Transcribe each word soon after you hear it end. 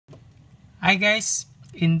Hi guys,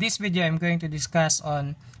 in this video I'm going to discuss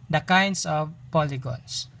on the kinds of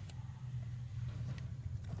polygons.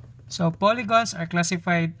 So polygons are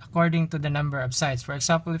classified according to the number of sides. For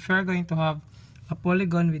example, if you're going to have a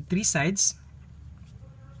polygon with 3 sides,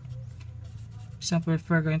 for example, if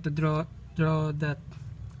we're going to draw that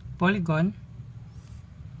polygon,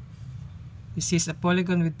 this is a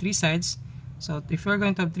polygon with 3 sides. So if you're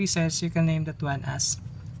going to have 3 sides, you can name that one as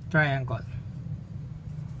triangle.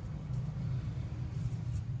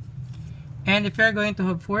 And if you're going to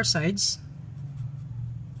have 4 sides,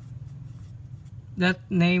 that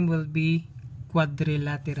name will be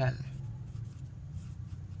quadrilateral.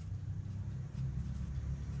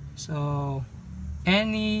 So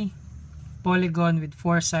any polygon with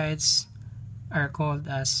 4 sides are called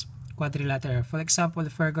as quadrilateral. For example,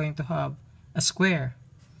 if we're going to have a square,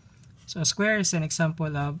 so a square is an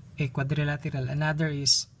example of a quadrilateral. Another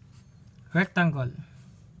is rectangle.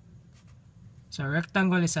 So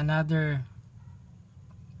rectangle is another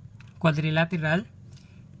quadrilateral,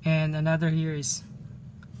 and another here is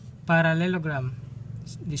parallelogram.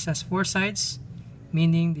 This has 4 sides,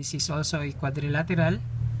 meaning this is also a quadrilateral.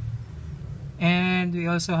 And we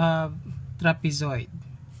also have trapezoid.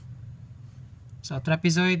 So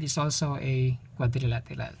trapezoid is also a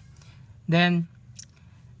quadrilateral. Then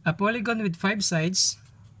a polygon with 5 sides,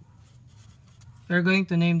 we're going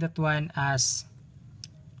to name that one as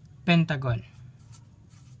pentagon.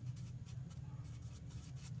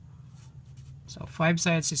 So 5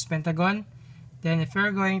 sides is pentagon. Then if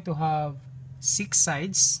you're going to have 6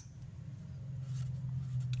 sides,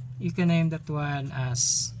 you can name that one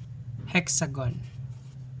as hexagon.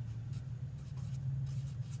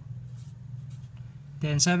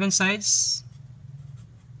 Then 7 sides,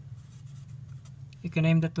 you can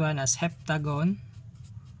name that one as heptagon.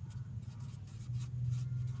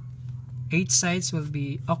 8 sides will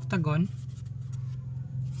be octagon.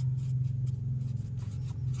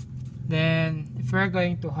 Then if we're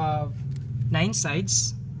going to have 9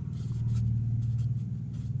 sides,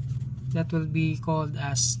 that will be called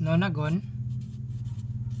as nonagon.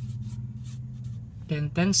 Then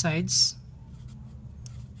 10 sides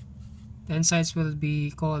will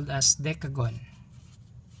be called as decagon.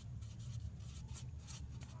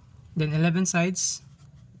 Then 11 sides,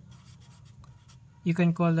 you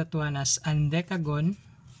can call that one as undecagon.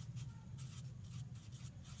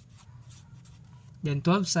 Then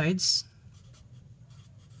 12 sides,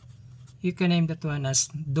 you can name that one as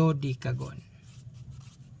dodecagon.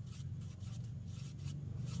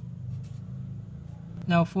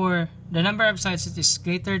 Now for the number of sides that is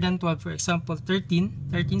greater than 12, for example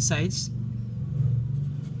 13 sides,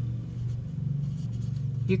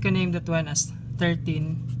 you can name that one as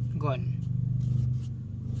 13-gon.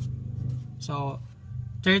 So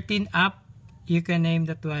 13 up, you can name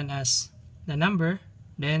that one as the number,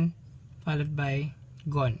 then followed by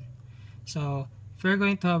gon. So if you're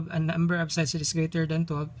going to have a number of sides that is greater than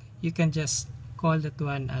 12, you can just call that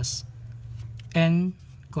one as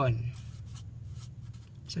n-gon.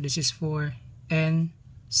 So this is for n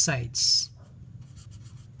sides.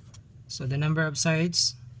 So the number of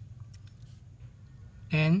sides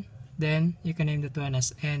n, then you can name that one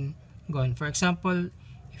as n-gon. For example,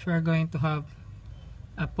 if you are going to have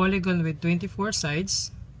a polygon with 24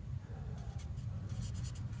 sides,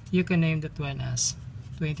 you can name that one as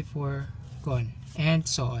 24-gon, and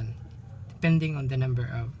so on, depending on the number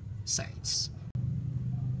of sides.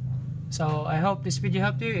 So I hope this video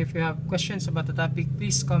helped you. If you have questions about the topic,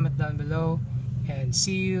 please comment down below, and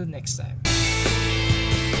see you next time.